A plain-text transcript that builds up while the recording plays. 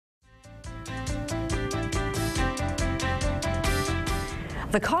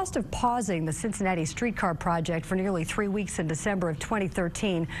The cost of pausing the Cincinnati streetcar project for nearly 3 weeks in December of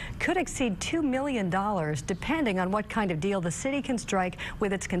 2013 could exceed $2 million, depending on what kind of deal the city can strike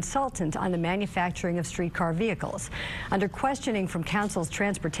with its consultant on the manufacturing of streetcar vehicles. Under questioning from Council's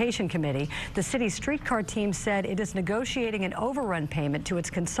Transportation Committee, the city's streetcar team said it is negotiating an overrun payment to its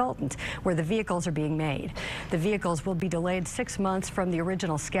consultant where the vehicles are being made. The vehicles will be delayed 6 months from the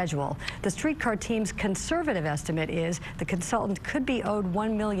original schedule. The streetcar team's conservative estimate is the consultant could be owed $1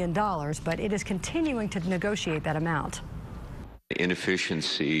 million, but it is continuing to negotiate that amount.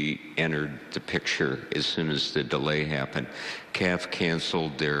 Inefficiency entered the picture as soon as the delay happened. CAF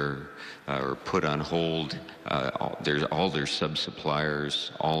canceled their or put on hold all their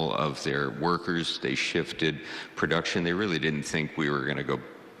sub-suppliers, all of their workers. They shifted production. They really didn't think we were going to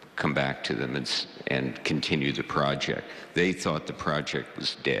come back to them and continue the project. They thought the project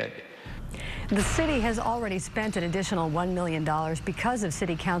was dead. The city has already spent an additional $1 million because of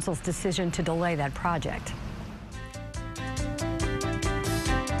City Council's decision to delay that project.